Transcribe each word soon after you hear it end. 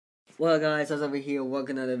Well guys, as over here,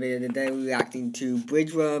 welcome to another video. Today we're reacting to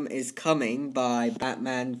Bridge Worm is Coming by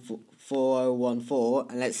Batman 4014,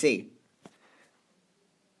 and let's see.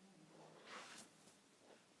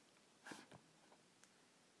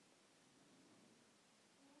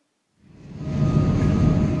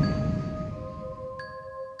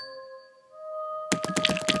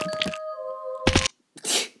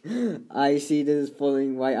 I see this is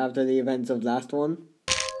following right after the events of last one.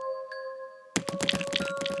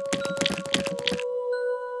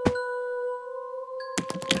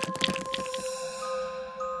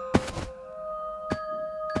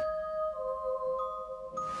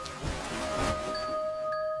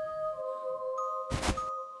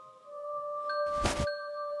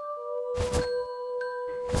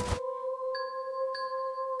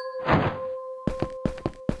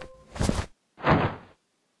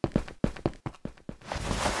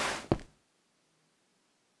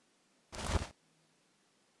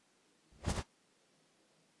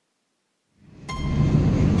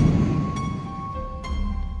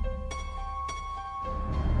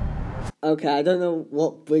 Okay, I don't know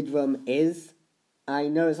what Bridge Worm is. I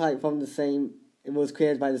know it's like from the same, it was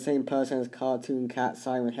created by the same person as Cartoon Cat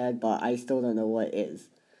Siren Head, but I still don't know what it is.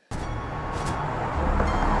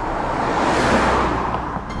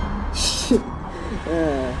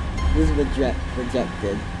 This is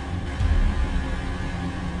rejected.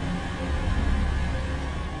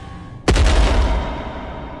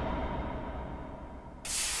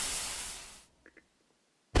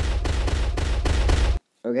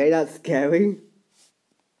 Okay, that's scary.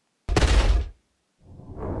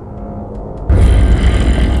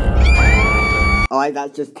 Alright,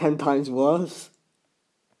 that's just 10 times worse.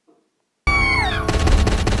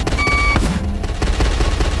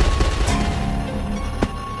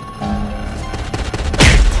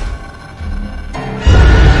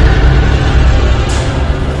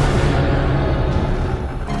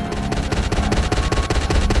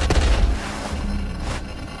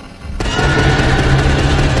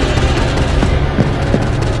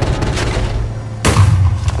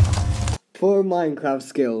 Poor Minecraft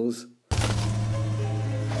skills.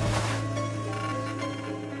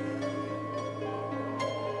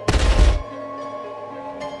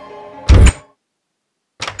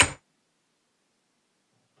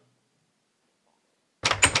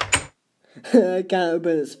 I can't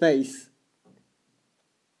open its face.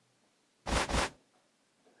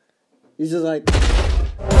 He's just like,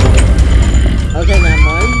 okay, never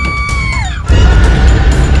mind.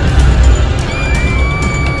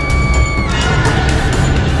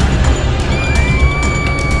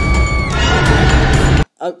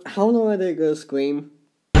 How long are they gonna scream?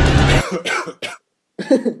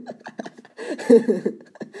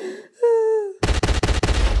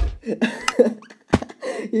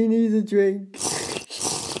 He needs a drink.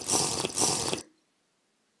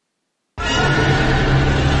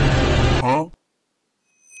 Huh?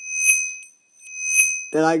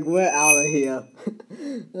 They're like, we're out of here.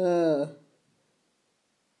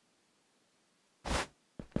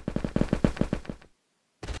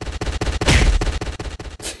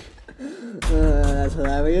 That's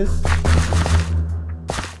hilarious.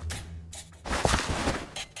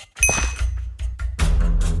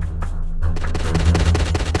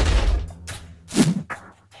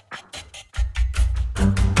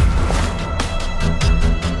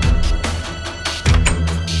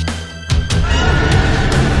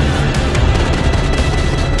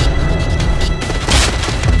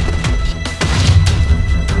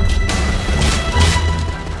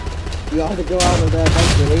 You have to go out of there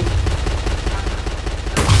eventually.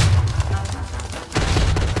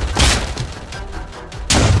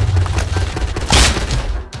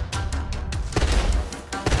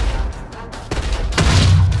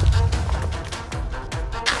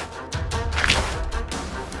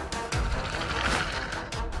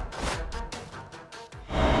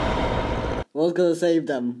 What's gonna save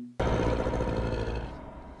them?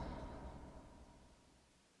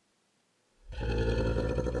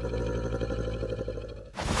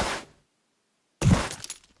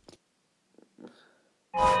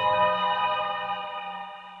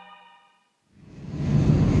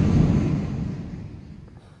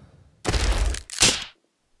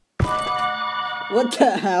 What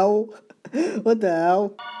the hell? What the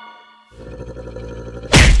hell?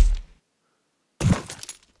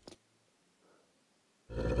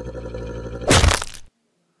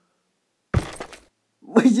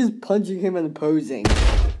 We're just punching him and posing.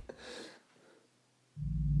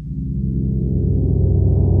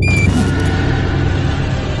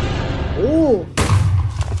 Oh!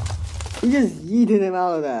 He just yeeted him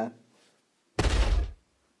out of there.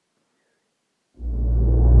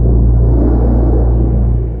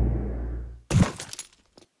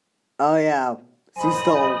 Oh yeah, she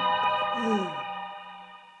stole.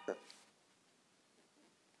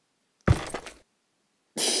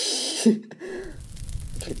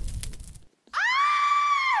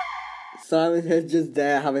 Simon is just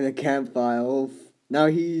there having a campfire. Now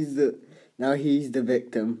he's the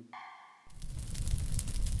victim.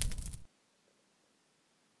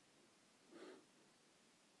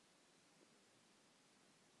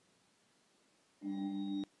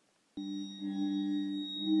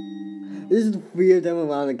 This is the three of them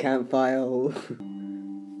around the campfire. Okay,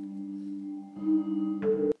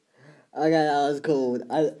 that was cool.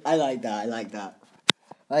 I like that. I like that.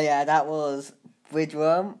 Oh yeah, that was Bridge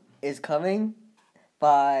Worm is Coming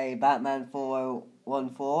by Batman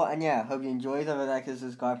 414. And yeah, hope you enjoyed. Don't forget to like and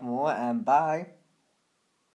subscribe for more. And bye.